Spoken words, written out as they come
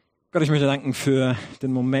Gott, ich möchte danken für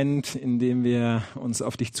den Moment, in dem wir uns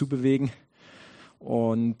auf dich zubewegen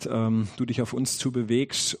und du dich auf uns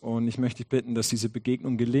zubewegst. Und ich möchte dich bitten, dass diese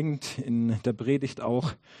Begegnung gelingt, in der Predigt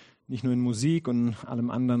auch, nicht nur in Musik und allem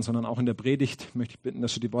anderen, sondern auch in der Predigt. Möchte ich bitten,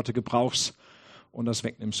 dass du die Worte gebrauchst und das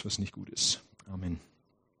wegnimmst, was nicht gut ist. Amen.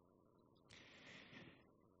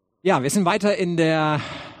 Ja, wir sind weiter in der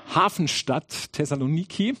Hafenstadt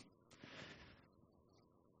Thessaloniki.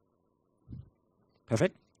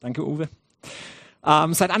 Perfekt. Danke, Uwe.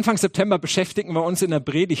 Seit Anfang September beschäftigen wir uns in der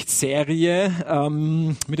Predigtserie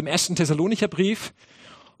mit dem ersten Thessalonicher Brief.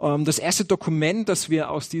 Das erste Dokument, das wir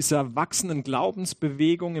aus dieser wachsenden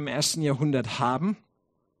Glaubensbewegung im ersten Jahrhundert haben.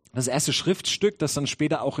 Das erste Schriftstück, das dann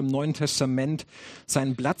später auch im Neuen Testament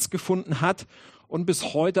seinen Platz gefunden hat und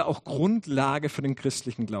bis heute auch Grundlage für den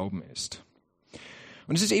christlichen Glauben ist.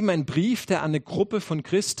 Und es ist eben ein Brief, der an eine Gruppe von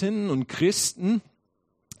Christinnen und Christen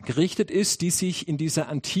gerichtet ist, die sich in dieser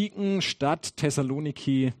antiken Stadt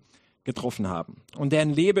Thessaloniki getroffen haben und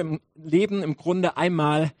deren Leben im Grunde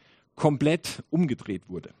einmal komplett umgedreht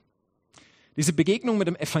wurde. Diese Begegnung mit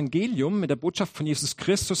dem Evangelium, mit der Botschaft von Jesus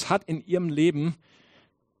Christus hat in ihrem Leben,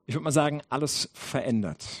 ich würde mal sagen, alles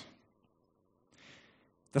verändert.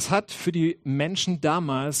 Das hat für die Menschen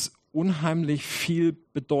damals unheimlich viel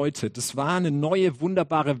bedeutet. Das war eine neue,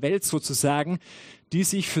 wunderbare Welt sozusagen, die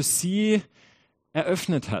sich für sie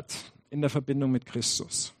eröffnet hat in der Verbindung mit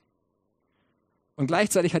Christus. Und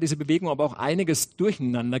gleichzeitig hat diese Bewegung aber auch einiges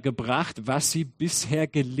durcheinander gebracht, was sie bisher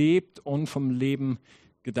gelebt und vom Leben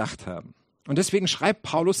gedacht haben. Und deswegen schreibt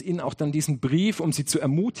Paulus ihnen auch dann diesen Brief, um sie zu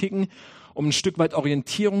ermutigen, um ein Stück weit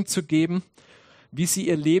Orientierung zu geben, wie sie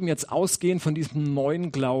ihr Leben jetzt ausgehend von diesem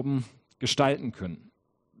neuen Glauben gestalten können,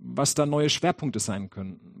 was da neue Schwerpunkte sein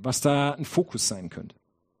können, was da ein Fokus sein könnte.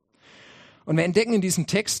 Und wir entdecken in diesen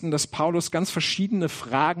Texten, dass Paulus ganz verschiedene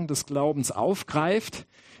Fragen des Glaubens aufgreift.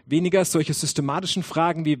 Weniger solche systematischen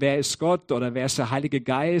Fragen wie, wer ist Gott oder wer ist der Heilige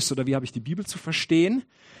Geist oder wie habe ich die Bibel zu verstehen,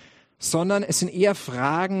 sondern es sind eher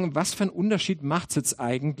Fragen, was für einen Unterschied macht es jetzt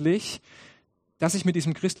eigentlich, dass ich mit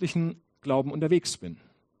diesem christlichen Glauben unterwegs bin?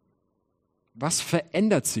 Was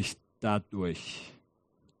verändert sich dadurch?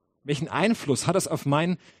 Welchen Einfluss hat das auf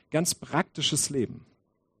mein ganz praktisches Leben?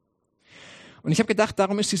 Und ich habe gedacht,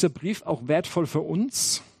 darum ist dieser Brief auch wertvoll für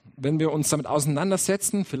uns, wenn wir uns damit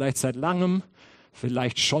auseinandersetzen, vielleicht seit langem,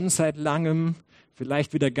 vielleicht schon seit langem,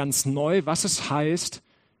 vielleicht wieder ganz neu, was es heißt,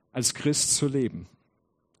 als Christ zu leben,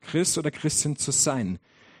 Christ oder Christin zu sein.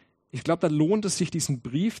 Ich glaube, da lohnt es sich, diesen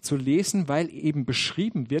Brief zu lesen, weil eben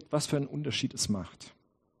beschrieben wird, was für einen Unterschied es macht.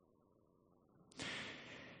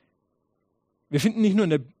 Wir finden nicht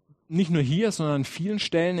nur hier, sondern an vielen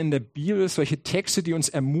Stellen in der Bibel solche Texte, die uns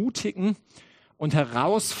ermutigen und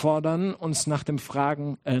herausfordern, uns nach dem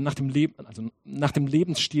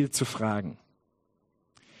Lebensstil zu fragen.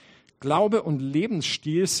 Glaube und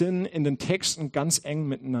Lebensstil sind in den Texten ganz eng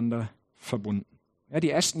miteinander verbunden. Ja, die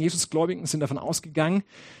ersten Jesusgläubigen sind davon ausgegangen,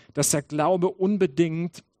 dass der Glaube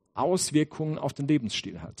unbedingt Auswirkungen auf den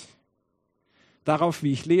Lebensstil hat. Darauf,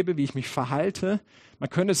 wie ich lebe, wie ich mich verhalte. Man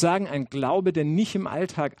könnte sagen, ein Glaube, der nicht im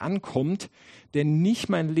Alltag ankommt, der nicht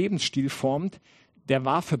meinen Lebensstil formt, der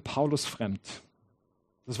war für Paulus fremd.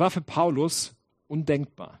 Das war für Paulus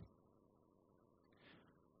undenkbar.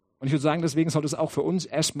 Und ich würde sagen, deswegen sollte es auch für uns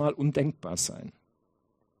erstmal undenkbar sein.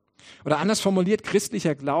 Oder anders formuliert,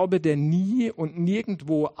 christlicher Glaube, der nie und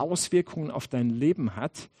nirgendwo Auswirkungen auf dein Leben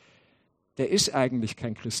hat, der ist eigentlich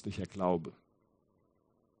kein christlicher Glaube.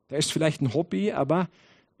 Der ist vielleicht ein Hobby, aber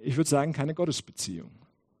ich würde sagen, keine Gottesbeziehung.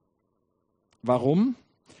 Warum?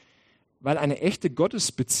 Weil eine echte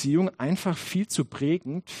Gottesbeziehung einfach viel zu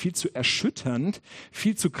prägend, viel zu erschütternd,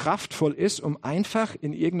 viel zu kraftvoll ist, um einfach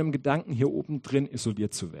in irgendeinem Gedanken hier oben drin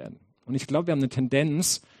isoliert zu werden. Und ich glaube, wir haben eine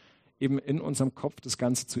Tendenz, eben in unserem Kopf das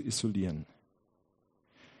Ganze zu isolieren.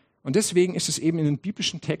 Und deswegen ist es eben in den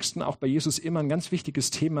biblischen Texten, auch bei Jesus, immer ein ganz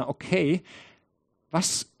wichtiges Thema, okay,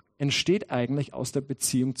 was entsteht eigentlich aus der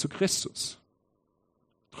Beziehung zu Christus?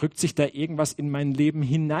 Drückt sich da irgendwas in mein Leben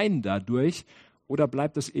hinein dadurch oder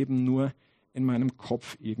bleibt es eben nur in meinem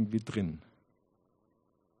Kopf irgendwie drin?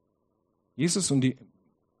 Jesus und die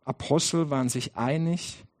Apostel waren sich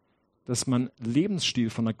einig, dass man Lebensstil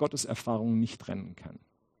von der Gotteserfahrung nicht trennen kann.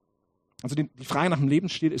 Also die Frage nach dem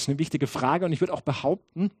Lebensstil ist eine wichtige Frage und ich würde auch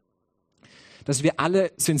behaupten, dass wir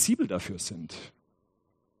alle sensibel dafür sind.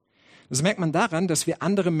 Das merkt man daran, dass wir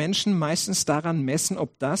andere Menschen meistens daran messen,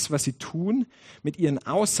 ob das, was sie tun, mit ihren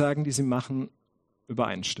Aussagen, die sie machen,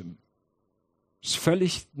 übereinstimmen. Das ist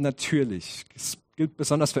völlig natürlich. Das gilt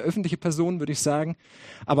besonders für öffentliche Personen, würde ich sagen,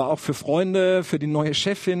 aber auch für Freunde, für die neue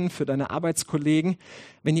Chefin, für deine Arbeitskollegen.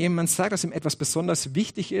 Wenn jemand sagt, dass ihm etwas besonders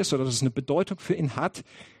wichtig ist oder dass es eine Bedeutung für ihn hat,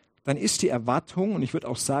 dann ist die Erwartung, und ich würde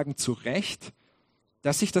auch sagen zu Recht,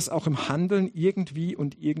 dass sich das auch im Handeln irgendwie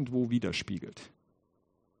und irgendwo widerspiegelt.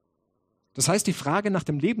 Das heißt, die Frage nach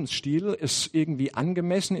dem Lebensstil ist irgendwie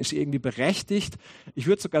angemessen, ist irgendwie berechtigt. Ich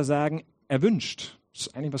würde sogar sagen, erwünscht. Das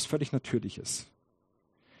ist eigentlich was völlig Natürliches.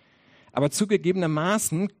 Aber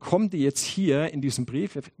zugegebenermaßen kommt die jetzt hier in diesem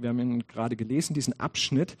Brief, wir haben ihn gerade gelesen, diesen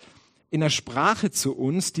Abschnitt, in einer Sprache zu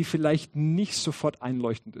uns, die vielleicht nicht sofort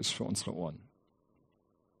einleuchtend ist für unsere Ohren.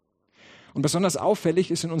 Und besonders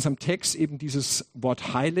auffällig ist in unserem Text eben dieses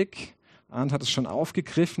Wort heilig. Arndt hat es schon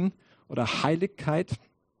aufgegriffen. Oder Heiligkeit.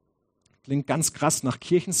 Klingt ganz krass nach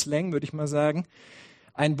Kirchenslang, würde ich mal sagen.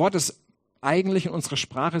 Ein Wort, das eigentlich in unserer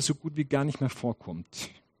Sprache so gut wie gar nicht mehr vorkommt.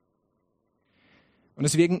 Und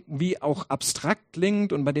deswegen wie auch abstrakt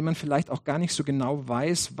klingt und bei dem man vielleicht auch gar nicht so genau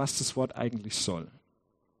weiß, was das Wort eigentlich soll.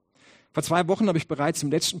 Vor 2 Wochen habe ich bereits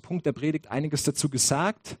im letzten Punkt der Predigt einiges dazu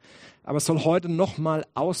gesagt, aber es soll heute noch mal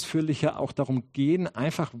ausführlicher auch darum gehen,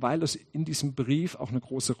 einfach weil es in diesem Brief auch eine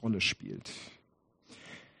große Rolle spielt.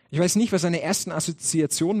 Ich weiß nicht, was seine ersten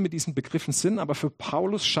Assoziationen mit diesen Begriffen sind, aber für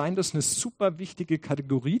Paulus scheint es eine super wichtige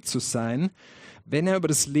Kategorie zu sein, wenn er über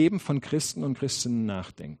das Leben von Christen und Christinnen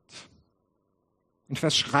nachdenkt. In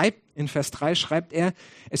Vers 3 schreibt er,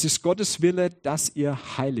 es ist Gottes Wille, dass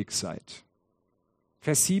ihr heilig seid.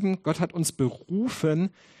 Vers 7, Gott hat uns berufen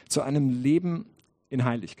zu einem Leben in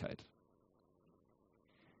Heiligkeit.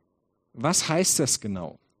 Was heißt das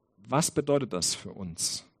genau? Was bedeutet das für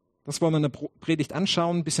uns? Das wollen wir in der Predigt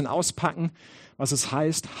anschauen, ein bisschen auspacken, was es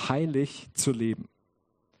heißt, heilig zu leben.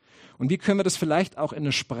 Und wie können wir das vielleicht auch in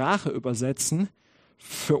eine Sprache übersetzen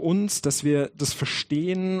für uns, dass wir das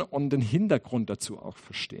verstehen und den Hintergrund dazu auch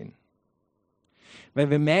verstehen. Weil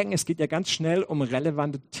wir merken, es geht ja ganz schnell um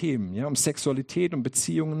relevante Themen, ja, um Sexualität, um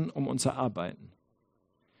Beziehungen, um unser Arbeiten.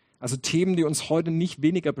 Also Themen, die uns heute nicht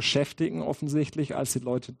weniger beschäftigen, offensichtlich, als die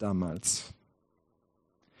Leute damals.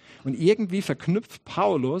 Und irgendwie verknüpft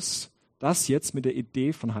Paulus das jetzt mit der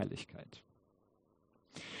Idee von Heiligkeit.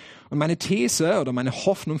 Und meine These oder meine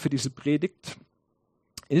Hoffnung für diese Predigt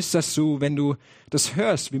ist, dass du, wenn du das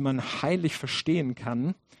hörst, wie man heilig verstehen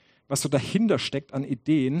kann, was so dahinter steckt an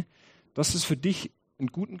Ideen, dass es für dich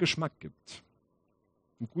einen guten Geschmack gibt.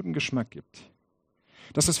 Einen guten Geschmack gibt.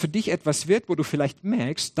 Dass es für dich etwas wird, wo du vielleicht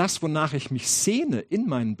merkst, das, wonach ich mich sehne in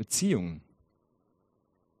meinen Beziehungen,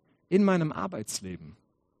 in meinem Arbeitsleben,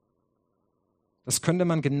 das könnte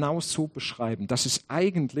man genau so beschreiben. Das ist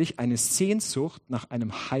eigentlich eine Sehnsucht nach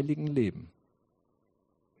einem heiligen Leben.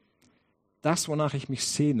 Das, wonach ich mich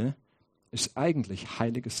sehne, ist eigentlich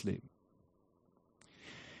heiliges Leben.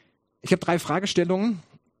 Ich habe 3 Fragestellungen.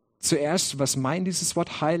 Zuerst, was meint dieses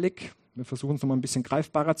Wort heilig? Wir versuchen es nochmal ein bisschen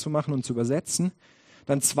greifbarer zu machen und zu übersetzen.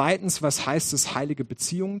 Dann zweitens, was heißt es, heilige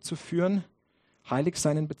Beziehungen zu führen? Heilig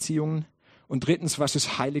sein in Beziehungen. Und drittens, was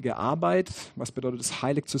ist heilige Arbeit? Was bedeutet es,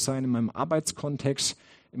 heilig zu sein in meinem Arbeitskontext,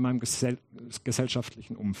 in meinem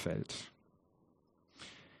gesellschaftlichen Umfeld?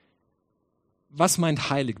 Was meint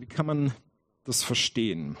heilig? Wie kann man das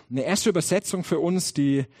verstehen? Eine erste Übersetzung für uns,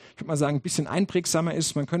 die, ich würde mal sagen, ein bisschen einprägsamer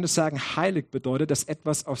ist, man könnte sagen, heilig bedeutet, dass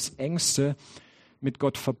etwas aufs Engste mit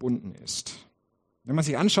Gott verbunden ist. Wenn man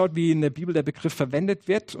sich anschaut, wie in der Bibel der Begriff verwendet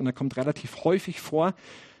wird, und er kommt relativ häufig vor,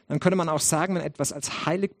 dann könnte man auch sagen, wenn etwas als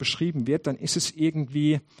heilig beschrieben wird, dann ist es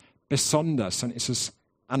irgendwie besonders, dann ist es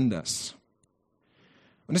anders.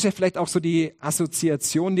 Und das ist ja vielleicht auch so die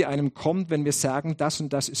Assoziation, die einem kommt, wenn wir sagen, das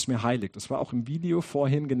und das ist mir heilig. Das war auch im Video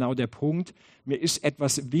vorhin genau der Punkt. Mir ist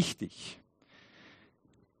etwas wichtig.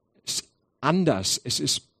 Es ist anders, es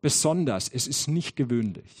ist besonders, es ist nicht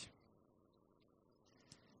gewöhnlich.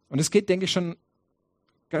 Und es geht, denke ich, schon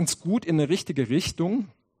ganz gut in eine richtige Richtung.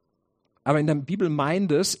 Aber in der Bibel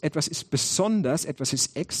meint es, etwas ist besonders, etwas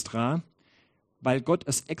ist extra, weil Gott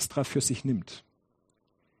es extra für sich nimmt.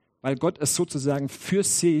 Weil Gott es sozusagen für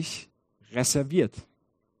sich reserviert.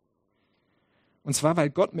 Und zwar,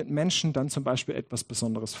 weil Gott mit Menschen dann zum Beispiel etwas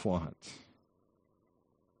Besonderes vorhat.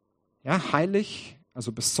 Ja, heilig,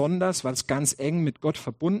 also besonders, weil es ganz eng mit Gott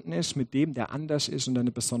verbunden ist, mit dem, der anders ist und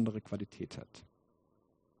eine besondere Qualität hat.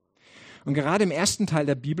 Und gerade im ersten Teil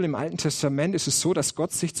der Bibel, im Alten Testament, ist es so, dass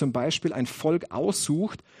Gott sich zum Beispiel ein Volk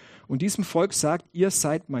aussucht und diesem Volk sagt, ihr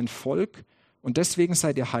seid mein Volk und deswegen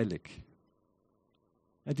seid ihr heilig.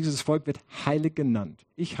 Ja, dieses Volk wird heilig genannt.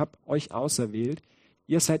 Ich habe euch auserwählt,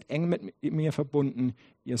 ihr seid eng mit mir verbunden,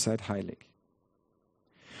 ihr seid heilig.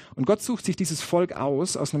 Und Gott sucht sich dieses Volk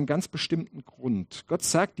aus einem ganz bestimmten Grund. Gott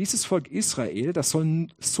sagt, dieses Volk Israel, das soll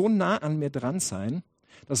so nah an mir dran sein,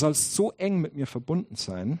 das soll so eng mit mir verbunden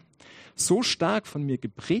sein, so stark von mir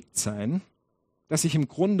geprägt sein, dass ich im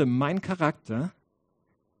Grunde mein Charakter,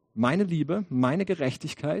 meine Liebe, meine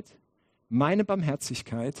Gerechtigkeit, meine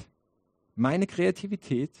Barmherzigkeit, meine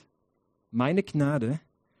Kreativität, meine Gnade,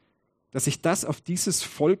 dass sich das auf dieses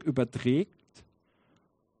Volk überträgt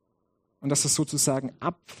und dass es sozusagen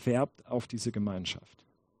abfärbt auf diese Gemeinschaft.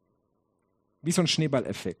 Wie so ein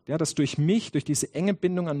Schneeballeffekt, ja, dass durch mich, durch diese enge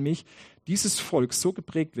Bindung an mich, dieses Volk so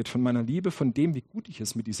geprägt wird von meiner Liebe, von dem, wie gut ich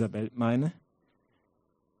es mit dieser Welt meine,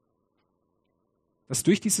 dass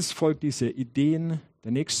durch dieses Volk diese Ideen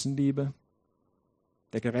der Nächstenliebe,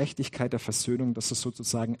 der Gerechtigkeit, der Versöhnung, dass es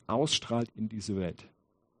sozusagen ausstrahlt in diese Welt.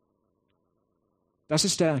 Das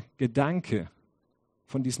ist der Gedanke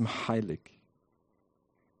von diesem Heilig.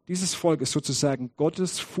 Dieses Volk ist sozusagen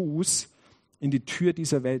Gottes Fuß in die Tür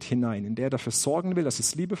dieser Welt hinein, in der er dafür sorgen will, dass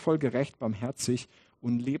es liebevoll, gerecht, barmherzig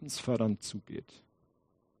und lebensfördernd zugeht.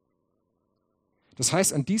 Das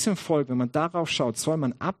heißt, an diesem Volk, wenn man darauf schaut, soll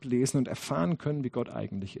man ablesen und erfahren können, wie Gott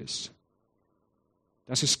eigentlich ist.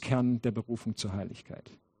 Das ist Kern der Berufung zur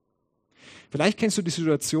Heiligkeit. Vielleicht kennst du die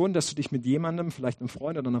Situation, dass du dich mit jemandem, vielleicht einem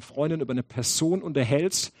Freund oder einer Freundin, über eine Person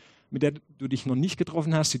unterhältst, mit der du dich noch nicht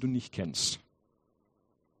getroffen hast, die du nicht kennst.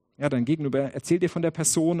 Ja, dein Gegenüber erzählt dir von der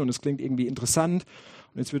Person und es klingt irgendwie interessant.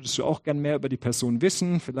 Und jetzt würdest du auch gern mehr über die Person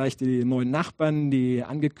wissen. Vielleicht die neuen Nachbarn, die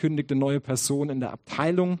angekündigte neue Person in der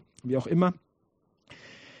Abteilung, wie auch immer.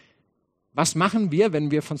 Was machen wir,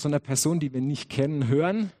 wenn wir von so einer Person, die wir nicht kennen,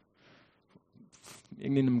 hören?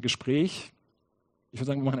 Irgendwie in einem Gespräch. Ich würde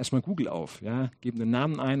sagen, wir machen erstmal Google auf, ja, geben den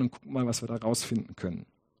Namen ein und gucken mal, was wir da rausfinden können.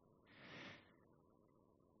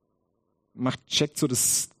 Checkt so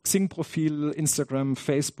das Xing-Profil, Instagram,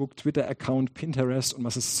 Facebook, Twitter-Account, Pinterest und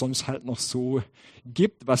was es sonst halt noch so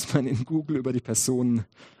gibt, was man in Google über die Person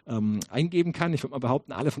eingeben kann. Ich würde mal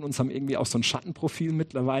behaupten, alle von uns haben irgendwie auch so ein Schattenprofil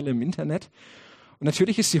mittlerweile im Internet. Und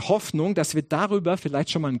natürlich ist die Hoffnung, dass wir darüber vielleicht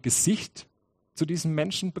schon mal ein Gesicht zu diesen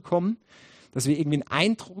Menschen bekommen, dass wir irgendwie einen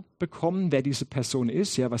Eindruck bekommen, wer diese Person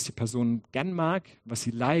ist, ja, was die Person gern mag, was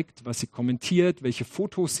sie liked, was sie kommentiert, welche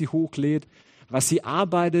Fotos sie hochlädt, was sie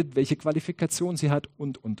arbeitet, welche Qualifikation sie hat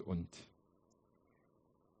und.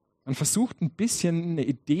 Man versucht ein bisschen eine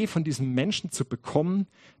Idee von diesem Menschen zu bekommen,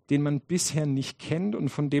 den man bisher nicht kennt und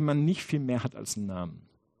von dem man nicht viel mehr hat als einen Namen.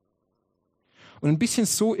 Und ein bisschen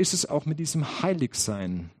so ist es auch mit diesem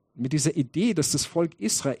Heiligsein, mit dieser Idee, dass das Volk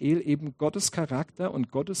Israel eben Gottes Charakter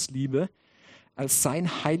und Gottes Liebe als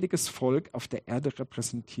sein heiliges Volk auf der Erde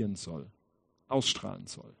repräsentieren soll, ausstrahlen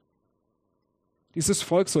soll. Dieses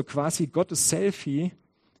Volk soll quasi Gottes Selfie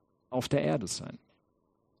auf der Erde sein.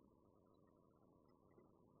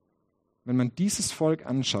 Wenn man dieses Volk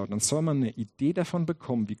anschaut, dann soll man eine Idee davon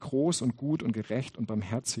bekommen, wie groß und gut und gerecht und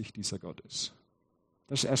barmherzig dieser Gott ist.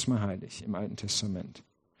 Das ist erstmal heilig im Alten Testament.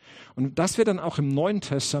 Und das wird dann auch im Neuen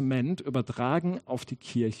Testament übertragen auf die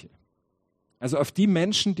Kirche. Also auf die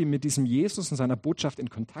Menschen, die mit diesem Jesus und seiner Botschaft in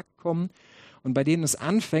Kontakt kommen und bei denen es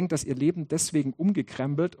anfängt, dass ihr Leben deswegen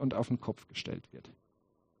umgekrempelt und auf den Kopf gestellt wird.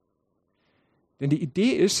 Denn die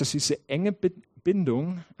Idee ist, dass diese enge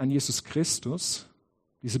Bindung an Jesus Christus,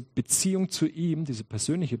 diese Beziehung zu ihm, diese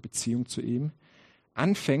persönliche Beziehung zu ihm,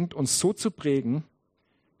 anfängt, uns so zu prägen,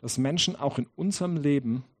 dass Menschen auch in unserem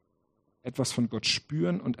Leben etwas von Gott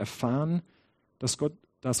spüren und erfahren, dass Gott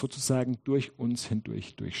da sozusagen durch uns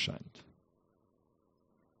hindurch durchscheint.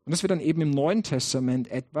 Und das wird dann eben im Neuen Testament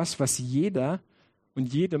etwas, was jeder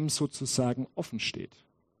und jedem sozusagen offen steht.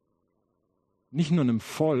 Nicht nur einem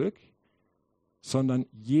Volk, sondern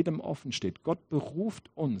jedem offen steht. Gott beruft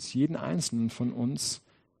uns, jeden Einzelnen von uns,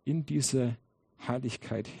 in diese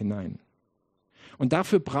Heiligkeit hinein. Und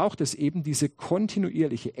dafür braucht es eben diese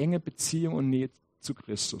kontinuierliche, enge Beziehung und Nähe zu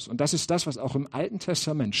Christus. Und das ist das, was auch im Alten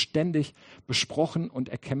Testament ständig besprochen und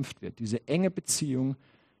erkämpft wird. Diese enge Beziehung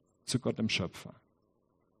zu Gott dem Schöpfer.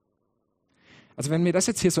 Also wenn wir das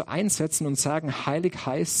jetzt hier so einsetzen und sagen, heilig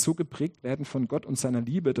heißt so geprägt werden von Gott und seiner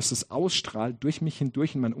Liebe, dass es ausstrahlt durch mich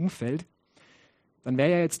hindurch in mein Umfeld, dann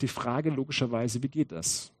wäre ja jetzt die Frage logischerweise, wie geht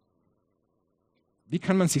das? Wie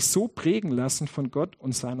kann man sich so prägen lassen von Gott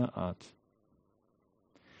und seiner Art?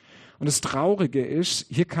 Und das Traurige ist,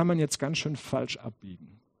 hier kann man jetzt ganz schön falsch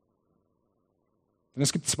abbiegen. Denn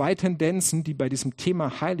es gibt zwei Tendenzen, die bei diesem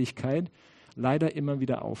Thema Heiligkeit leider immer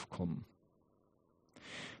wieder aufkommen.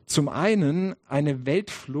 Zum einen eine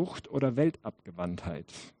Weltflucht oder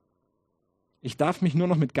Weltabgewandtheit. Ich darf mich nur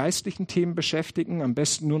noch mit geistlichen Themen beschäftigen, am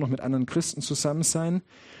besten nur noch mit anderen Christen zusammen sein,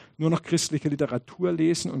 nur noch christliche Literatur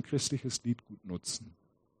lesen und christliches Liedgut nutzen.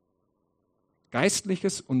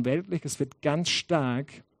 Geistliches und Weltliches wird ganz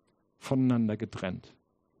stark voneinander getrennt.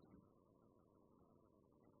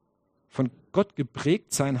 Von Gott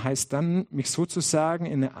geprägt sein heißt dann, mich sozusagen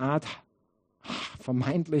in eine Art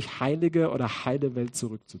vermeintlich heilige oder heile Welt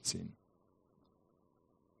zurückzuziehen.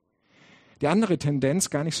 Die andere Tendenz,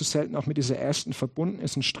 gar nicht so selten auch mit dieser ersten verbunden,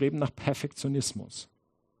 ist ein Streben nach Perfektionismus.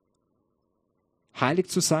 Heilig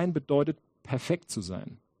zu sein bedeutet, perfekt zu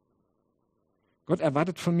sein. Gott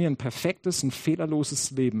erwartet von mir ein perfektes, ein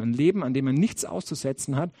fehlerloses Leben. Ein Leben, an dem er nichts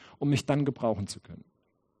auszusetzen hat, um mich dann gebrauchen zu können.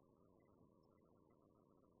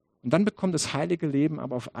 Und dann bekommt das heilige Leben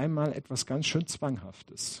aber auf einmal etwas ganz schön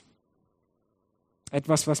Zwanghaftes.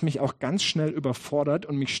 Etwas, was mich auch ganz schnell überfordert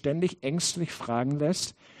und mich ständig ängstlich fragen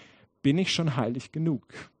lässt, bin ich schon heilig genug?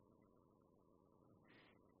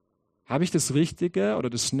 Habe ich das richtige oder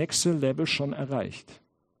das nächste Level schon erreicht?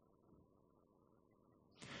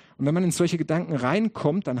 Und wenn man in solche Gedanken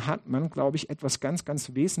reinkommt, dann hat man, glaube ich, etwas ganz,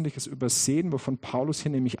 ganz Wesentliches übersehen, wovon Paulus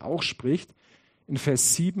hier nämlich auch spricht, in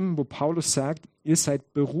Vers 7, wo Paulus sagt, ihr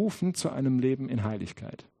seid berufen zu einem Leben in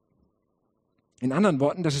Heiligkeit. In anderen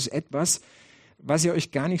Worten, das ist etwas, was ihr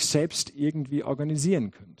euch gar nicht selbst irgendwie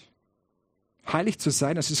organisieren könnt. Heilig zu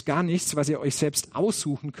sein, das ist gar nichts, was ihr euch selbst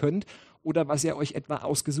aussuchen könnt oder was ihr euch etwa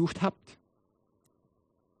ausgesucht habt,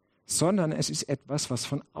 sondern es ist etwas, was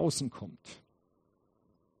von außen kommt.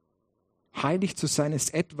 Heilig zu sein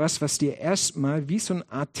ist etwas, was dir erstmal wie so eine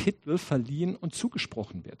Art Titel verliehen und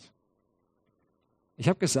zugesprochen wird. Ich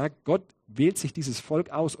habe gesagt, Gott wählt sich dieses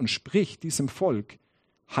Volk aus und spricht diesem Volk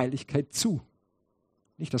Heiligkeit zu.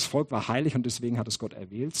 Nicht das Volk war heilig und deswegen hat es Gott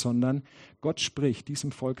erwählt, sondern Gott spricht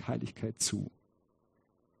diesem Volk Heiligkeit zu.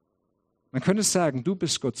 Man könnte sagen, du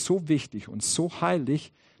bist Gott so wichtig und so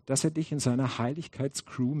heilig, dass er dich in seiner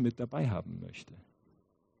Heiligkeitscrew mit dabei haben möchte.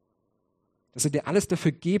 Dass er dir alles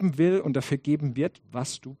dafür geben will und dafür geben wird,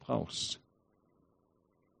 was du brauchst.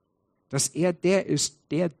 Dass er der ist,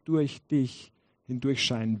 der durch dich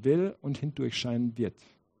hindurchscheinen will und hindurchscheinen wird.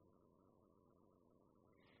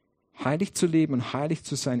 Heilig zu leben und heilig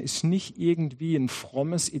zu sein ist nicht irgendwie ein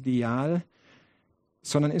frommes Ideal,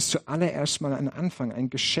 sondern ist zuallererst mal ein Anfang, ein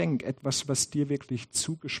Geschenk, etwas, was dir wirklich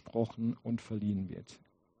zugesprochen und verliehen wird.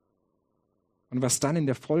 Und was dann in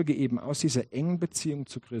der Folge eben aus dieser engen Beziehung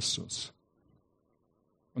zu Christus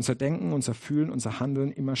unser Denken, unser Fühlen, unser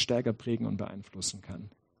Handeln immer stärker prägen und beeinflussen kann.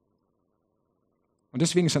 Und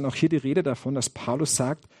deswegen ist dann auch hier die Rede davon, dass Paulus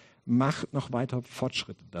sagt, macht noch weiter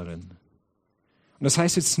Fortschritte darin. Und das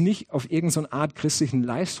heißt jetzt nicht, auf irgendeine Art christlichen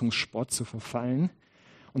Leistungssport zu verfallen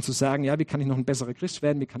und zu sagen, ja, wie kann ich noch ein besserer Christ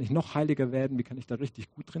werden, wie kann ich noch heiliger werden, wie kann ich da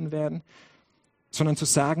richtig gut drin werden, sondern zu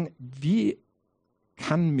sagen, wie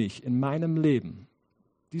kann mich in meinem Leben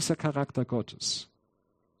dieser Charakter Gottes,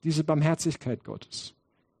 diese Barmherzigkeit Gottes,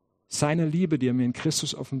 seine Liebe, die er mir in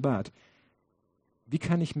Christus offenbart, wie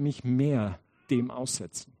kann ich mich mehr dem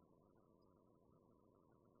aussetzen?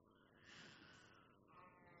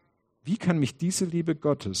 Wie kann mich diese Liebe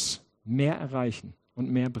Gottes mehr erreichen und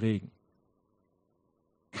mehr prägen?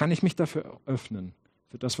 Kann ich mich dafür öffnen,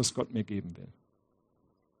 für das, was Gott mir geben will?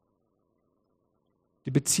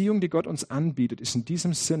 Die Beziehung, die Gott uns anbietet, ist in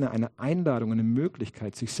diesem Sinne eine Einladung, eine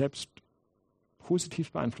Möglichkeit, sich selbst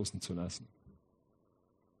positiv beeinflussen zu lassen.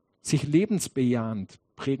 Sich lebensbejahend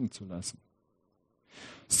prägen zu lassen.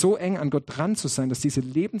 So eng an Gott dran zu sein, dass diese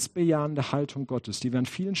lebensbejahende Haltung Gottes, die wir an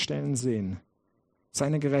vielen Stellen sehen,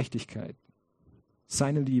 seine Gerechtigkeit,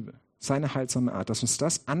 seine Liebe, seine heilsame Art, dass uns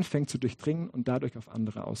das anfängt zu durchdringen und dadurch auf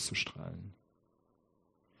andere auszustrahlen.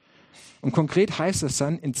 Und konkret heißt das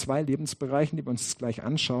dann in 2 Lebensbereichen, die wir uns gleich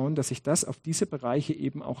anschauen, dass sich das auf diese Bereiche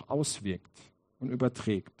eben auch auswirkt und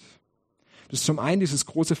überträgt. Das ist zum einen dieses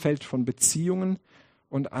große Feld von Beziehungen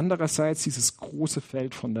und andererseits dieses große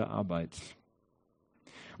Feld von der Arbeit.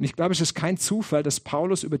 Und ich glaube, es ist kein Zufall, dass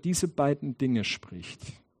Paulus über diese beiden Dinge spricht.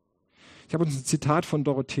 Ich habe uns ein Zitat von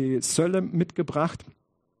Dorothee Sölle mitgebracht.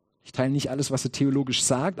 Ich teile nicht alles, was sie theologisch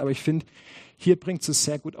sagt, aber ich finde, hier bringt sie es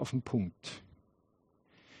sehr gut auf den Punkt.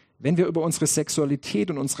 Wenn wir über unsere Sexualität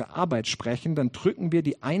und unsere Arbeit sprechen, dann drücken wir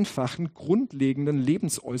die einfachen, grundlegenden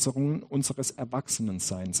Lebensäußerungen unseres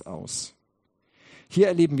Erwachsenenseins aus. Hier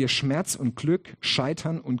erleben wir Schmerz und Glück,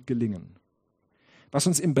 Scheitern und Gelingen. Was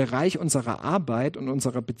uns im Bereich unserer Arbeit und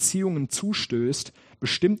unserer Beziehungen zustößt,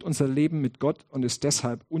 bestimmt unser Leben mit Gott und ist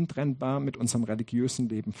deshalb untrennbar mit unserem religiösen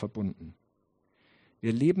Leben verbunden.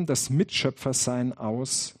 Wir leben das Mitschöpfersein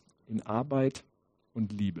aus in Arbeit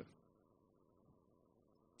und Liebe.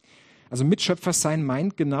 Also Mitschöpfersein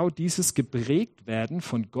meint genau dieses geprägt werden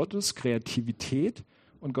von Gottes Kreativität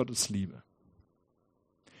und Gottes Liebe.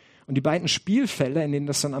 Und die beiden Spielfelder, in denen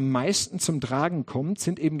das dann am meisten zum Tragen kommt,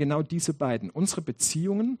 sind eben genau diese beiden. Unsere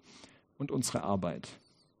Beziehungen und unsere Arbeit.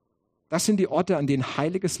 Das sind die Orte, an denen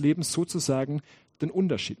heiliges Leben sozusagen den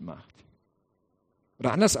Unterschied macht.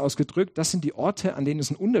 Oder anders ausgedrückt, das sind die Orte, an denen es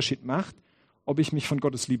einen Unterschied macht, ob ich mich von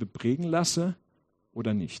Gottes Liebe prägen lasse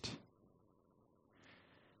oder nicht.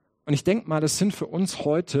 Und ich denke mal, das sind für uns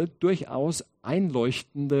heute durchaus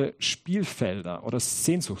einleuchtende Spielfelder oder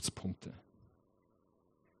Sehnsuchtspunkte.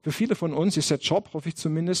 Für viele von uns ist der Job, hoffe ich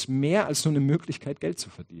zumindest, mehr als nur eine Möglichkeit, Geld zu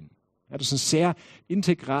verdienen. Ja, das ist ein sehr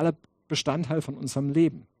integraler Bestandteil von unserem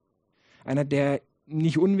Leben. Einer, der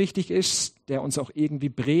nicht unwichtig ist, der uns auch irgendwie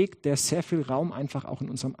prägt, der sehr viel Raum einfach auch in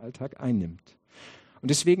unserem Alltag einnimmt. Und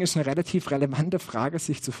deswegen ist eine relativ relevante Frage,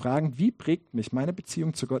 sich zu fragen, wie prägt mich meine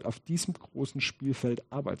Beziehung zu Gott auf diesem großen Spielfeld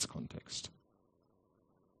Arbeitskontext?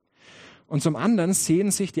 Und zum anderen sehen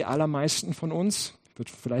sich die allermeisten von uns, ich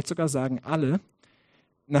würde vielleicht sogar sagen alle,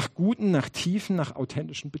 nach guten, nach tiefen, nach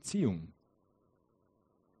authentischen Beziehungen.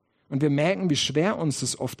 Und wir merken, wie schwer uns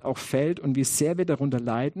das oft auch fällt und wie sehr wir darunter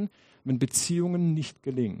leiden, wenn Beziehungen nicht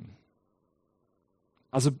gelingen.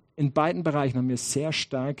 Also in beiden Bereichen haben wir sehr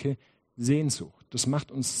starke Sehnsucht. Das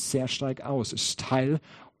macht uns sehr stark aus. Es ist Teil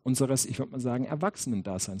unseres, ich würde mal sagen,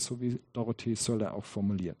 Erwachsenendaseins, so wie Dorothee Söller auch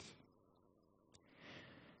formuliert.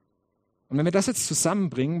 Und wenn wir das jetzt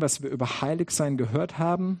zusammenbringen, was wir über Heiligsein gehört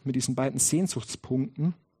haben, mit diesen beiden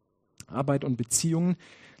Sehnsuchtspunkten, Arbeit und Beziehungen,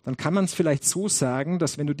 dann kann man es vielleicht so sagen,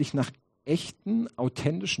 dass wenn du dich nach echten,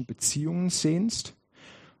 authentischen Beziehungen sehnst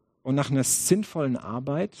und nach einer sinnvollen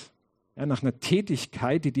Arbeit, ja, nach einer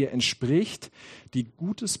Tätigkeit, die dir entspricht, die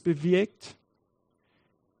Gutes bewirkt,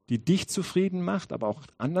 die dich zufrieden macht, aber auch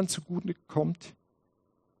anderen zugute kommt,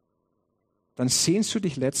 dann sehnst du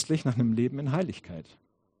dich letztlich nach einem Leben in Heiligkeit.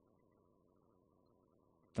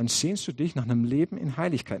 Dann sehnst du dich nach einem Leben in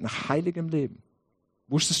Heiligkeit, nach heiligem Leben.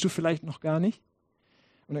 Wusstest du vielleicht noch gar nicht?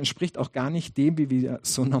 Und entspricht auch gar nicht dem, wie wir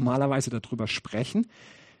so normalerweise darüber sprechen.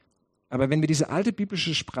 Aber wenn wir diese alte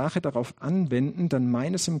biblische Sprache darauf anwenden, dann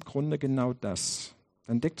meint es im Grunde genau das.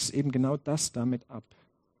 Dann deckt es eben genau das damit ab.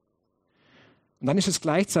 Und dann ist es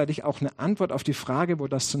gleichzeitig auch eine Antwort auf die Frage, wo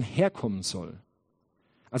das denn herkommen soll.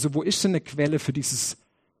 Also wo ist denn eine Quelle für dieses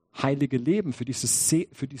heilige Leben, für diese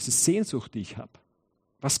Sehnsucht, die ich habe?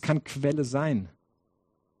 Was kann Quelle sein?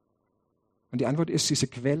 Und die Antwort ist, diese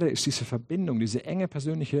Quelle ist diese Verbindung, diese enge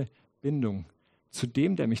persönliche Bindung zu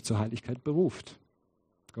dem, der mich zur Heiligkeit beruft.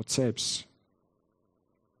 Gott selbst.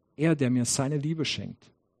 Er, der mir seine Liebe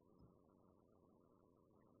schenkt.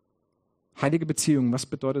 Heilige Beziehung, was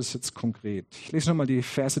bedeutet es jetzt konkret? Ich lese nochmal die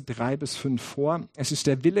Verse 3 bis 5 vor. Es ist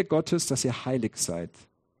der Wille Gottes, dass ihr heilig seid.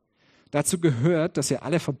 Dazu gehört, dass ihr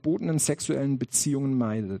alle verbotenen sexuellen Beziehungen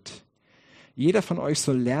meidet. Jeder von euch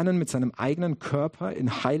soll lernen, mit seinem eigenen Körper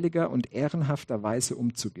in heiliger und ehrenhafter Weise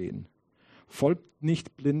umzugehen. Folgt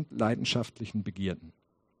nicht blind leidenschaftlichen Begierden.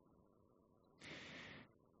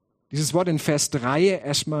 Dieses Wort in Vers 3,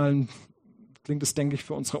 erstmal klingt es, denke ich,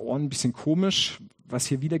 für unsere Ohren ein bisschen komisch, was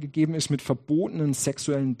hier wiedergegeben ist mit verbotenen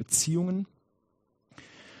sexuellen Beziehungen.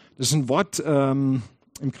 Das ist ein Wort im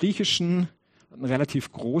Griechischen, ein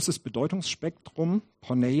relativ großes Bedeutungsspektrum,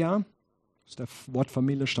 Porneia. Aus der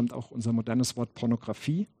Wortfamilie stammt auch unser modernes Wort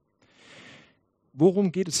Pornografie.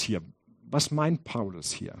 Worum geht es hier? Was meint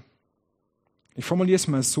Paulus hier? Ich formuliere es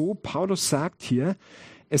mal so. Paulus sagt hier,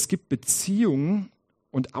 es gibt Beziehungen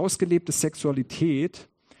und ausgelebte Sexualität,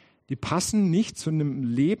 die passen nicht zu einem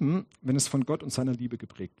Leben, wenn es von Gott und seiner Liebe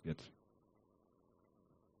geprägt wird.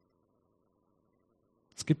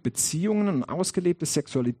 Es gibt Beziehungen und ausgelebte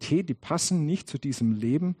Sexualität, die passen nicht zu diesem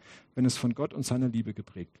Leben, wenn es von Gott und seiner Liebe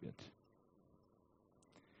geprägt wird.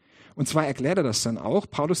 Und zwar erklärt er das dann auch.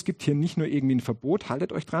 Paulus gibt hier nicht nur irgendwie ein Verbot,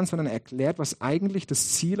 haltet euch dran, sondern er erklärt, was eigentlich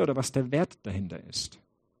das Ziel oder was der Wert dahinter ist.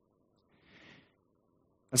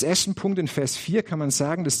 Als ersten Punkt in Vers 4 kann man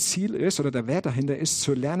sagen, das Ziel ist oder der Wert dahinter ist,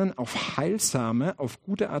 zu lernen, auf heilsame, auf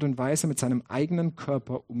gute Art und Weise mit seinem eigenen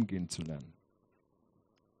Körper umgehen zu lernen.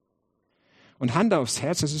 Und Hand aufs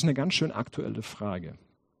Herz, das ist eine ganz schön aktuelle Frage.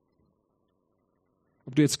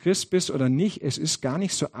 Ob du jetzt Christ bist oder nicht, es ist gar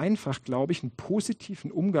nicht so einfach, glaube ich, einen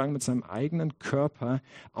positiven Umgang mit seinem eigenen Körper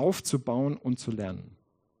aufzubauen und zu lernen.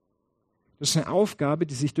 Das ist eine Aufgabe,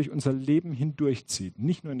 die sich durch unser Leben hindurchzieht.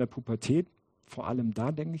 Nicht nur in der Pubertät, vor allem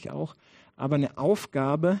da denke ich auch, aber eine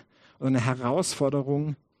Aufgabe oder eine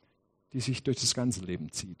Herausforderung, die sich durch das ganze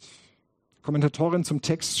Leben zieht. Die Kommentatorin zum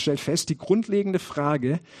Text stellt fest, die grundlegende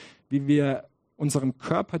Frage, wie wir unserem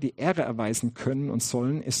Körper die Ehre erweisen können und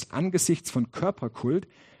sollen, ist angesichts von Körperkult,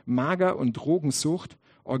 Mager- und Drogensucht,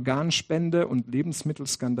 Organspende und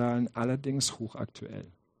Lebensmittelskandalen allerdings hochaktuell.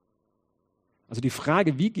 Also die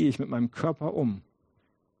Frage, wie gehe ich mit meinem Körper um,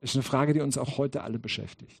 ist eine Frage, die uns auch heute alle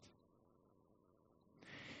beschäftigt.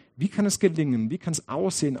 Wie kann es gelingen, wie kann es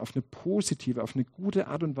aussehen, auf eine positive, auf eine gute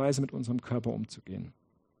Art und Weise mit unserem Körper umzugehen?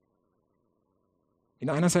 Ihn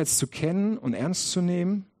einerseits zu kennen und ernst zu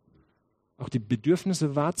nehmen, auch die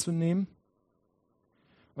Bedürfnisse wahrzunehmen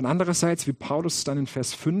und andererseits, wie Paulus dann in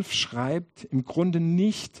Vers 5 schreibt, im Grunde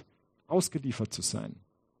nicht ausgeliefert zu sein,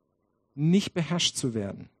 nicht beherrscht zu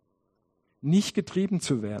werden, nicht getrieben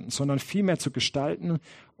zu werden, sondern vielmehr zu gestalten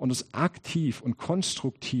und es aktiv und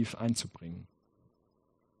konstruktiv einzubringen.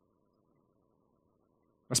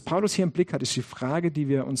 Was Paulus hier im Blick hat, ist die Frage, die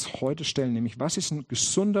wir uns heute stellen, nämlich was ist ein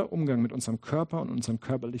gesunder Umgang mit unserem Körper und unseren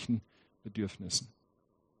körperlichen Bedürfnissen?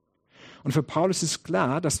 Und für Paulus ist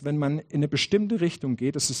klar, dass wenn man in eine bestimmte Richtung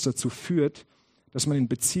geht, dass es dazu führt, dass man in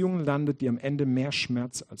Beziehungen landet, die am Ende mehr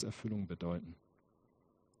Schmerz als Erfüllung bedeuten.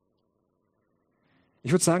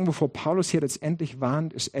 Ich würde sagen, wovor Paulus hier letztendlich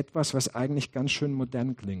warnt, ist etwas, was eigentlich ganz schön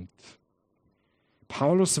modern klingt.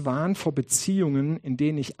 Paulus warnt vor Beziehungen, in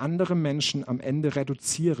denen ich andere Menschen am Ende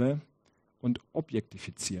reduziere und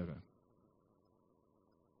objektifiziere.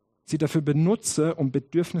 Sie dafür benutze, um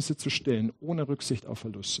Bedürfnisse zu stillen, ohne Rücksicht auf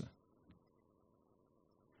Verluste.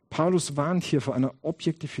 Paulus warnt hier vor einer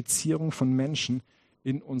Objektifizierung von Menschen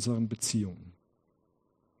in unseren Beziehungen.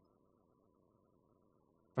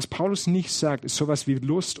 Was Paulus nicht sagt, ist sowas wie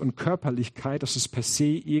Lust und Körperlichkeit, dass es per se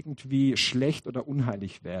irgendwie schlecht oder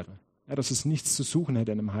unheilig wäre. Ja, dass es nichts zu suchen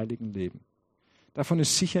hätte in einem heiligen Leben. Davon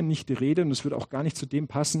ist sicher nicht die Rede und es wird auch gar nicht zu dem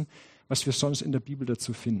passen, was wir sonst in der Bibel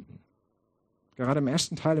dazu finden. Gerade im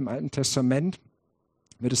ersten Teil im Alten Testament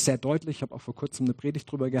wird es sehr deutlich, ich habe auch vor kurzem eine Predigt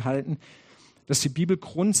darüber gehalten, dass die Bibel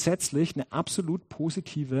grundsätzlich eine absolut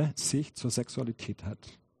positive Sicht zur Sexualität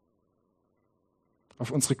hat.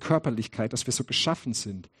 Auf unsere Körperlichkeit, dass wir so geschaffen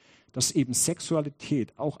sind, dass eben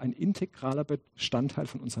Sexualität auch ein integraler Bestandteil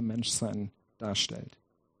von unserem Menschsein darstellt.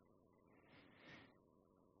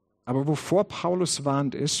 Aber wovor Paulus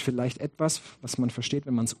warnt, ist vielleicht etwas, was man versteht,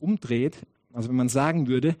 wenn man es umdreht. Also wenn man sagen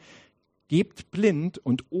würde, gebt blind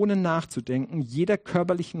und ohne nachzudenken jeder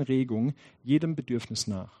körperlichen Regung, jedem Bedürfnis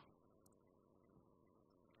nach.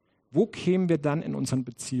 Wo kämen wir dann in unseren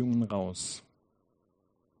Beziehungen raus?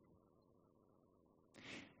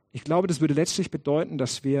 Ich glaube, das würde letztlich bedeuten,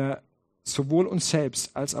 dass wir sowohl uns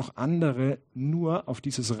selbst als auch andere nur auf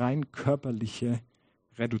dieses rein körperliche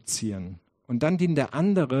reduzieren. Und dann dient der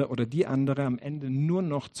andere oder die andere am Ende nur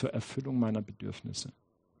noch zur Erfüllung meiner Bedürfnisse.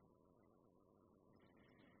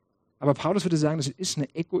 Aber Paulus würde sagen, das ist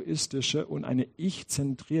eine egoistische und eine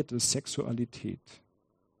ich-zentrierte Sexualität.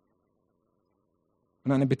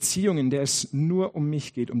 Und eine Beziehung, in der es nur um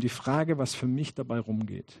mich geht, um die Frage, was für mich dabei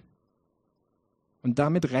rumgeht. Und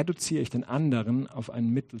damit reduziere ich den anderen auf ein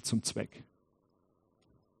Mittel zum Zweck.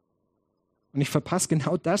 Und ich verpasse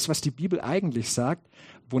genau das, was die Bibel eigentlich sagt,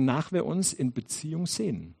 wonach wir uns in Beziehung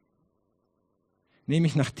sehen.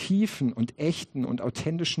 Nämlich nach tiefen und echten und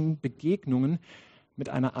authentischen Begegnungen mit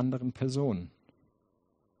einer anderen Person,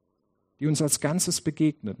 die uns als Ganzes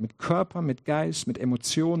begegnet, mit Körper, mit Geist, mit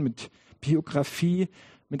Emotionen, mit Biografie,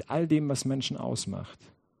 mit all dem, was Menschen ausmacht.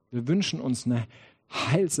 Wir wünschen uns eine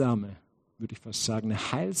heilsame, würde ich fast sagen,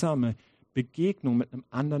 eine heilsame Begegnung mit einem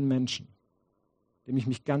anderen Menschen, dem ich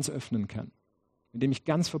mich ganz öffnen kann, mit dem ich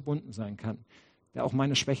ganz verbunden sein kann, der auch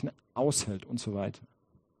meine Schwächen aushält und so weiter.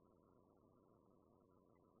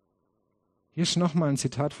 Hier ist nochmal ein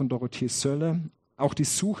Zitat von Dorothee Sölle. Auch die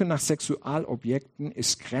Suche nach Sexualobjekten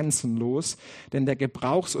ist grenzenlos, denn der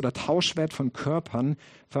Gebrauchs- oder Tauschwert von Körpern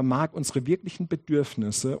vermag unsere wirklichen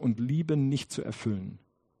Bedürfnisse und Liebe nicht zu erfüllen.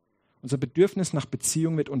 Unser Bedürfnis nach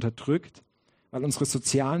Beziehung wird unterdrückt, weil unsere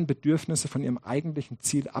sozialen Bedürfnisse von ihrem eigentlichen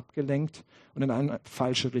Ziel abgelenkt und in eine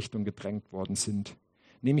falsche Richtung gedrängt worden sind,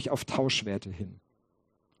 nämlich auf Tauschwerte hin.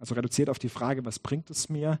 Also reduziert auf die Frage, was bringt es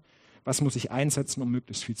mir, was muss ich einsetzen, um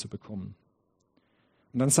möglichst viel zu bekommen.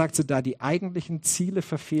 Und dann sagt sie, da die eigentlichen Ziele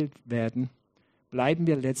verfehlt werden, bleiben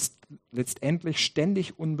wir letztendlich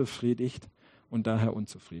ständig unbefriedigt und daher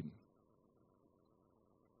unzufrieden.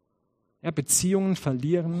 Ja, Beziehungen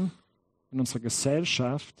verlieren in unserer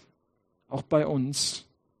Gesellschaft, auch bei uns,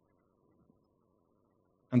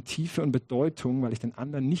 an Tiefe und Bedeutung, weil ich den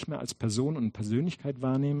anderen nicht mehr als Person und Persönlichkeit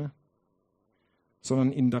wahrnehme,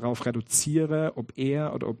 sondern ihn darauf reduziere, ob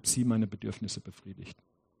er oder ob sie meine Bedürfnisse befriedigt.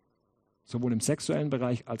 Sowohl im sexuellen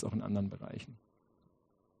Bereich als auch in anderen Bereichen.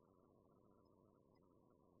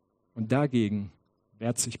 Und dagegen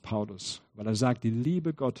wehrt sich Paulus, weil er sagt, die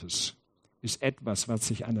Liebe Gottes ist etwas, was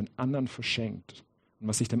sich an den anderen verschenkt und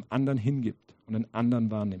was sich dem anderen hingibt und den anderen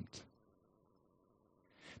wahrnimmt.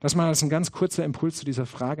 Das mal als ein ganz kurzer Impuls zu dieser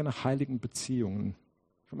Frage nach heiligen Beziehungen.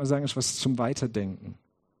 Ich würde mal sagen, das ist was zum Weiterdenken.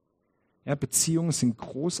 Ja, Beziehungen sind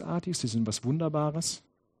großartig, sie sind was Wunderbares.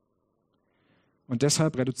 Und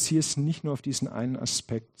deshalb reduziere es nicht nur auf diesen einen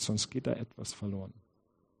Aspekt, sonst geht da etwas verloren.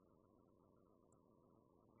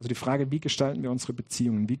 Also die Frage, wie gestalten wir unsere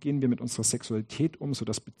Beziehungen? Wie gehen wir mit unserer Sexualität um,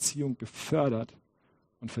 sodass Beziehung gefördert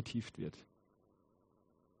und vertieft wird?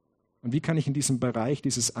 Und wie kann ich in diesem Bereich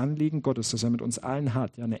dieses Anliegen Gottes, das er mit uns allen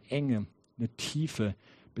hat, ja, eine enge, eine tiefe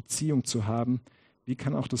Beziehung zu haben, wie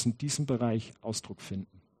kann auch das in diesem Bereich Ausdruck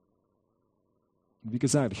finden? Und wie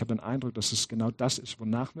gesagt, ich habe den Eindruck, dass es genau das ist,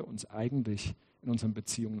 wonach wir uns eigentlich in unseren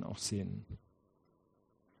Beziehungen auch sehnen.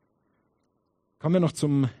 Kommen wir noch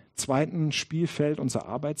zum zweiten Spielfeld, unser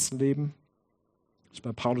Arbeitsleben. Das ist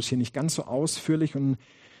bei Paulus hier nicht ganz so ausführlich und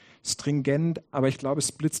stringent, aber ich glaube,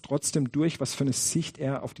 es blitzt trotzdem durch, was für eine Sicht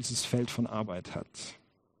er auf dieses Feld von Arbeit hat.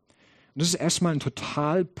 Und das ist erstmal ein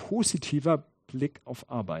total positiver Blick auf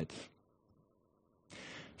Arbeit.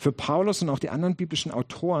 Für Paulus und auch die anderen biblischen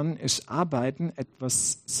Autoren ist Arbeiten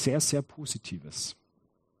etwas sehr, sehr Positives.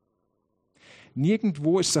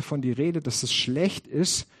 Nirgendwo ist davon die Rede, dass es schlecht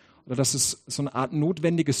ist oder dass es so eine Art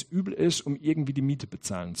notwendiges Übel ist, um irgendwie die Miete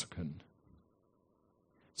bezahlen zu können.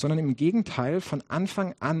 Sondern im Gegenteil, von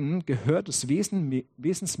Anfang an gehört es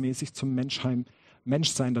wesensmäßig zum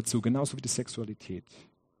Menschsein dazu, genauso wie die Sexualität.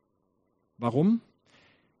 Warum?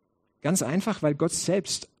 Ganz einfach, weil Gott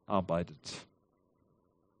selbst arbeitet.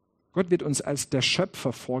 Gott wird uns als der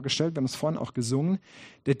Schöpfer vorgestellt, wir haben es vorhin auch gesungen,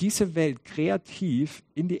 der diese Welt kreativ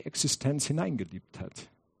in die Existenz hineingeliebt hat.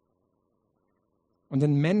 Und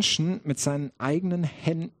den Menschen mit seinen eigenen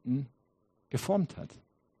Händen geformt hat.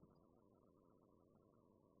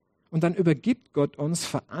 Und dann übergibt Gott uns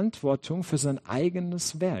Verantwortung für sein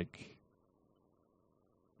eigenes Werk.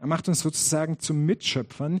 Er macht uns sozusagen zu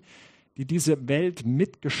Mitschöpfern, die diese Welt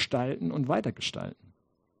mitgestalten und weitergestalten.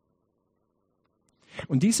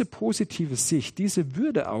 Und diese positive Sicht, diese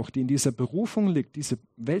Würde auch, die in dieser Berufung liegt, diese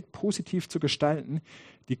Welt positiv zu gestalten,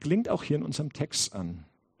 die klingt auch hier in unserem Text an.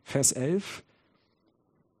 Vers 11,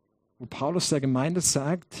 wo Paulus der Gemeinde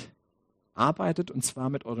sagt, arbeitet und zwar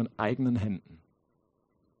mit euren eigenen Händen.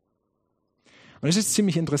 Und es ist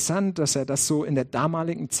ziemlich interessant, dass er das so in der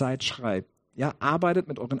damaligen Zeit schreibt. Ja, arbeitet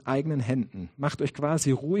mit euren eigenen Händen. Macht euch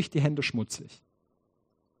quasi ruhig die Hände schmutzig.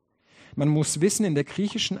 Man muss wissen, in der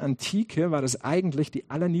griechischen Antike war das eigentlich die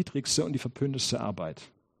allerniedrigste und die verpönteste Arbeit.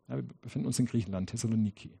 Ja, wir befinden uns in Griechenland,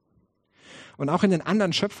 Thessaloniki. Und auch in den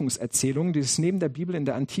anderen Schöpfungserzählungen, die es neben der Bibel in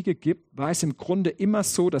der Antike gibt, war es im Grunde immer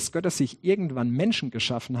so, dass Götter sich irgendwann Menschen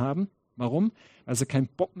geschaffen haben. Warum? Weil sie keinen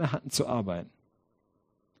Bock mehr hatten zu arbeiten.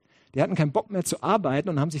 Die hatten keinen Bock mehr zu arbeiten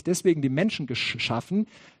und haben sich deswegen die Menschen geschaffen,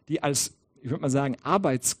 die als, ich würde mal sagen,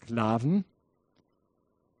 Arbeitssklaven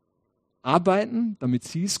arbeiten, damit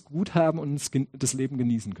sie es gut haben und das Leben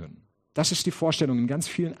genießen können. Das ist die Vorstellung in ganz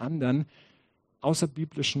vielen anderen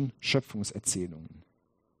außerbiblischen Schöpfungserzählungen.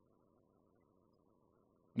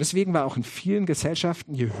 Und deswegen war auch in vielen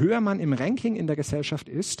Gesellschaften, je höher man im Ranking in der Gesellschaft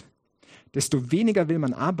ist, desto weniger will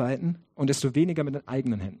man arbeiten und desto weniger mit den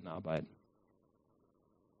eigenen Händen arbeiten.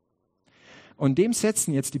 Und dem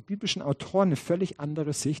setzen jetzt die biblischen Autoren eine völlig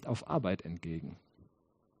andere Sicht auf Arbeit entgegen.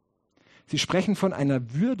 Sie sprechen von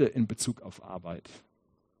einer Würde in Bezug auf Arbeit.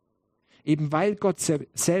 Eben weil Gott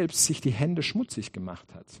selbst sich die Hände schmutzig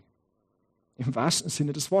gemacht hat. Im wahrsten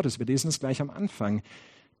Sinne des Wortes. Wir lesen es gleich am Anfang.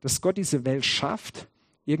 Dass Gott diese Welt schafft,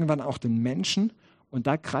 irgendwann auch den Menschen, und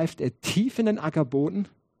da greift er tief in den Ackerboden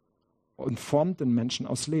und formt den Menschen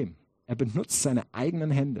aus Lehm. Er benutzt seine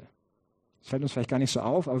eigenen Hände. Das fällt uns vielleicht gar nicht so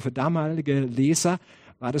auf, aber für damalige Leser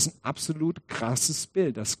war das ein absolut krasses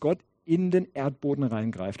Bild, dass Gott in den Erdboden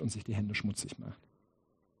reingreift und sich die Hände schmutzig macht.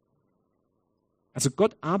 Also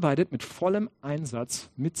Gott arbeitet mit vollem Einsatz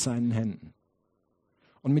mit seinen Händen.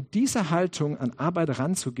 Und mit dieser Haltung an Arbeit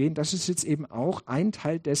ranzugehen, das ist jetzt eben auch ein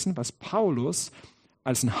Teil dessen, was Paulus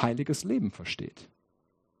als ein heiliges Leben versteht.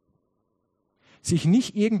 Sich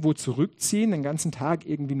nicht irgendwo zurückziehen, den ganzen Tag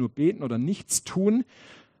irgendwie nur beten oder nichts tun,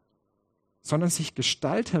 sondern sich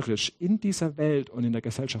gestalterisch in dieser Welt und in der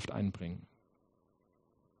Gesellschaft einbringen.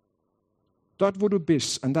 Dort, wo du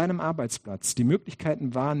bist, an deinem Arbeitsplatz, die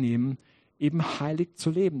Möglichkeiten wahrnehmen, eben heilig zu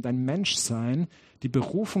leben, dein Menschsein, die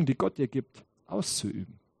Berufung, die Gott dir gibt,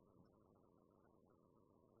 auszuüben.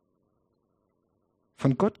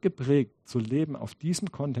 Von Gott geprägt zu leben auf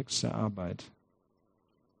diesem Kontext der Arbeit.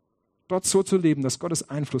 Dort so zu leben, dass Gottes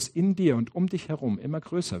Einfluss in dir und um dich herum immer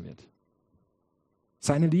größer wird.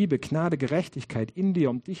 Seine Liebe, Gnade, Gerechtigkeit in dir,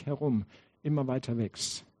 um dich herum immer weiter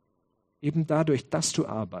wächst. Eben dadurch, dass du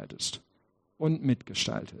arbeitest und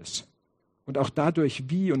mitgestaltest. Und auch dadurch,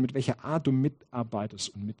 wie und mit welcher Art du mitarbeitest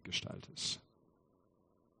und mitgestaltest.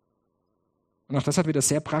 Und auch das hat wieder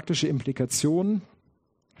sehr praktische Implikationen.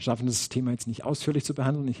 Wir schaffen das Thema jetzt nicht ausführlich zu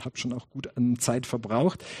behandeln. Ich habe schon auch gut an Zeit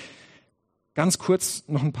verbraucht. Ganz kurz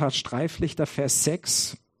noch ein paar Streiflichter. Vers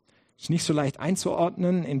 6 ist nicht so leicht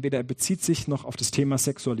einzuordnen. Entweder er bezieht sich noch auf das Thema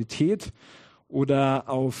Sexualität oder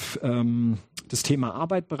auf das Thema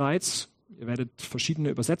Arbeit bereits. Ihr werdet verschiedene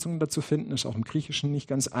Übersetzungen dazu finden, ist auch im Griechischen nicht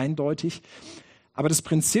ganz eindeutig. Aber das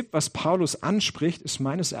Prinzip, was Paulus anspricht, ist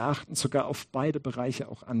meines Erachtens sogar auf beide Bereiche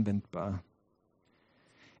auch anwendbar.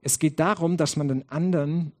 Es geht darum, dass man den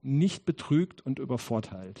anderen nicht betrügt und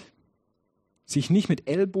übervorteilt, sich nicht mit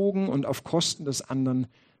Ellbogen und auf Kosten des anderen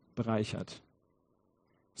bereichert,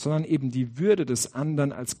 sondern eben die Würde des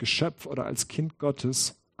anderen als Geschöpf oder als Kind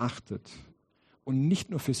Gottes achtet und nicht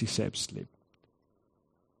nur für sich selbst lebt.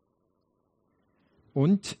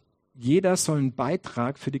 Und jeder soll einen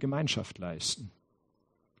Beitrag für die Gemeinschaft leisten.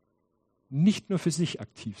 Nicht nur für sich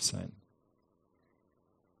aktiv sein.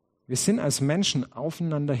 Wir sind als Menschen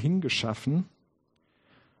aufeinander hingeschaffen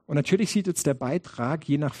und natürlich sieht jetzt der Beitrag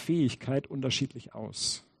je nach Fähigkeit unterschiedlich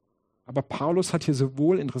aus. Aber Paulus hat hier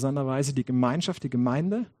sowohl interessanterweise die Gemeinschaft, die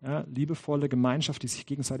Gemeinde, ja, liebevolle Gemeinschaft, die sich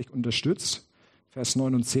gegenseitig unterstützt, Vers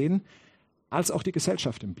 9 und 10, als auch die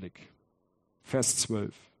Gesellschaft im Blick, Vers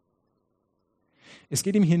 12. Es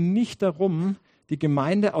geht ihm hier nicht darum, die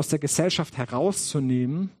Gemeinde aus der Gesellschaft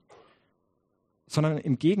herauszunehmen, sondern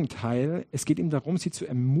im Gegenteil, es geht ihm darum, sie zu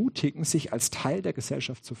ermutigen, sich als Teil der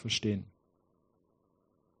Gesellschaft zu verstehen.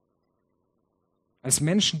 Als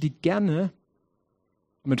Menschen, die gerne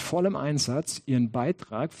und mit vollem Einsatz ihren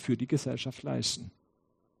Beitrag für die Gesellschaft leisten.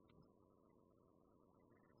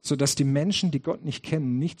 Sodass die Menschen, die Gott nicht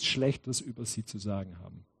kennen, nichts Schlechtes über sie zu sagen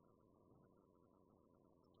haben.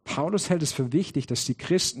 Paulus hält es für wichtig, dass die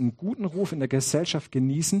Christen einen guten Ruf in der Gesellschaft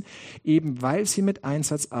genießen, eben weil sie mit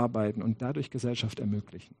Einsatz arbeiten und dadurch Gesellschaft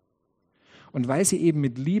ermöglichen. Und weil sie eben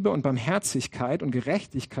mit Liebe und Barmherzigkeit und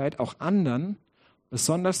Gerechtigkeit auch anderen,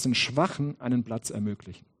 besonders den Schwachen, einen Platz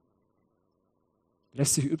ermöglichen.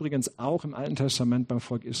 Lässt sich übrigens auch im Alten Testament beim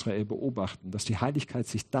Volk Israel beobachten, dass die Heiligkeit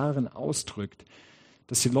sich darin ausdrückt,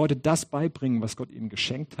 dass die Leute das beibringen, was Gott ihnen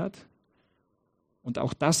geschenkt hat und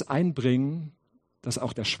auch das einbringen, dass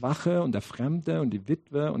auch der Schwache und der Fremde und die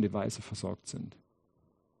Witwe und die Waise versorgt sind.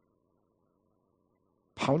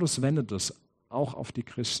 Paulus wendet das auch auf die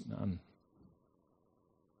Christen an.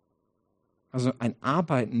 Also ein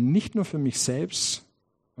Arbeiten nicht nur für mich selbst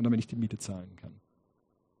und damit ich die Miete zahlen kann.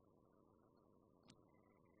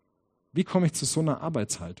 Wie komme ich zu so einer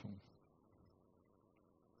Arbeitshaltung?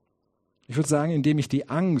 Ich würde sagen, indem ich die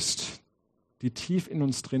Angst, die tief in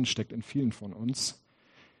uns drin steckt, in vielen von uns,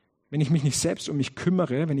 wenn ich mich nicht selbst um mich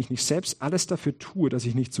kümmere, wenn ich nicht selbst alles dafür tue, dass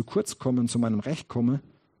ich nicht zu kurz komme und zu meinem Recht komme,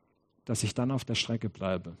 dass ich dann auf der Strecke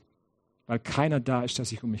bleibe, weil keiner da ist, der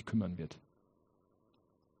sich um mich kümmern wird.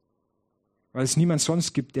 Weil es niemand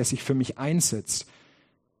sonst gibt, der sich für mich einsetzt.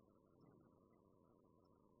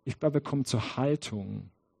 Ich glaube, wir kommen zur Haltung,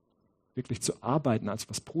 wirklich zu arbeiten als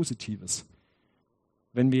was Positives,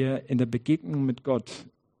 wenn wir in der Begegnung mit Gott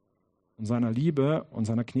und seiner Liebe und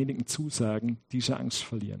seiner gnädigen Zusagen diese Angst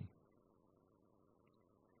verlieren.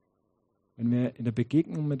 Wenn wir in der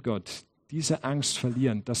Begegnung mit Gott diese Angst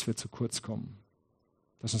verlieren, dass wir zu kurz kommen,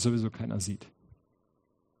 dass uns sowieso keiner sieht.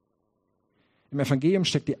 Im Evangelium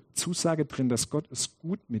steckt die Zusage drin, dass Gott es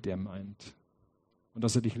gut mit dir meint und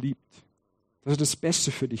dass er dich liebt, dass er das Beste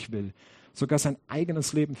für dich will, sogar sein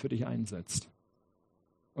eigenes Leben für dich einsetzt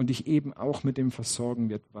und dich eben auch mit dem versorgen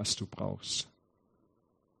wird, was du brauchst.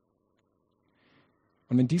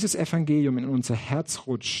 Und wenn dieses Evangelium in unser Herz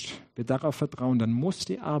rutscht, wir darauf vertrauen, dann muss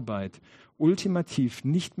die Arbeit ultimativ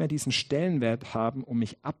nicht mehr diesen Stellenwert haben, um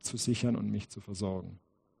mich abzusichern und mich zu versorgen.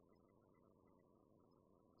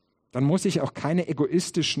 Dann muss ich auch keine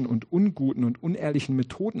egoistischen und unguten und unehrlichen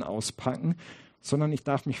Methoden auspacken, sondern ich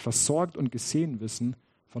darf mich versorgt und gesehen wissen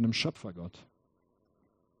von dem Schöpfergott.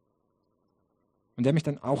 Und der mich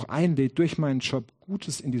dann auch einlädt, durch meinen Job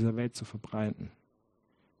Gutes in dieser Welt zu verbreiten.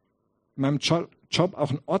 In meinem Job auch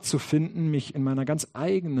einen Ort zu finden, mich in meiner ganz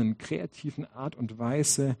eigenen, kreativen Art und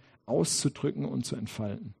Weise auszudrücken und zu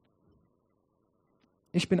entfalten.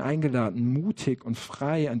 Ich bin eingeladen, mutig und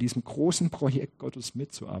frei an diesem großen Projekt Gottes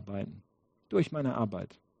mitzuarbeiten. Durch meine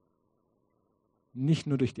Arbeit. Nicht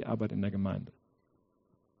nur durch die Arbeit in der Gemeinde.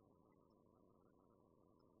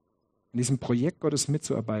 An diesem Projekt Gottes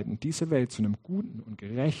mitzuarbeiten, diese Welt zu einem guten und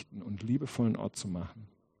gerechten und liebevollen Ort zu machen.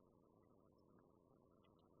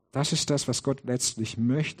 Das ist das, was Gott letztlich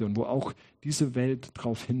möchte und wo auch diese Welt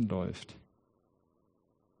drauf hinläuft.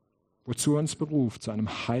 Wozu er uns beruft, zu einem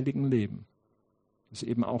heiligen Leben, das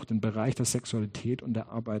eben auch den Bereich der Sexualität und der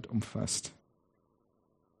Arbeit umfasst.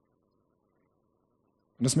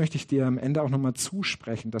 Und das möchte ich dir am Ende auch nochmal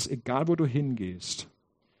zusprechen, dass egal wo du hingehst,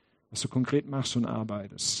 was du konkret machst und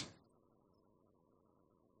arbeitest,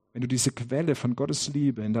 wenn du diese Quelle von Gottes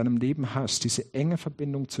Liebe in deinem Leben hast, diese enge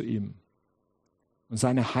Verbindung zu ihm, und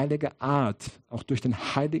seine heilige Art, auch durch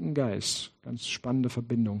den Heiligen Geist, ganz spannende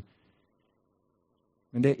Verbindung,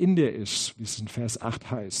 wenn der in dir ist, wie es in Vers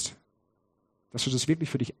 8 heißt, dass du das wirklich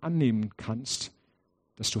für dich annehmen kannst,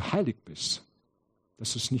 dass du heilig bist,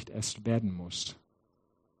 dass du es nicht erst werden musst,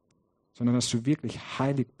 sondern dass du wirklich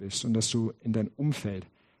heilig bist und dass du in dein Umfeld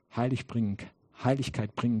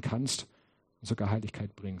Heiligkeit bringen kannst und sogar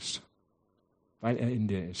Heiligkeit bringst, weil er in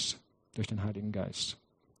dir ist, durch den Heiligen Geist.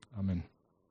 Amen.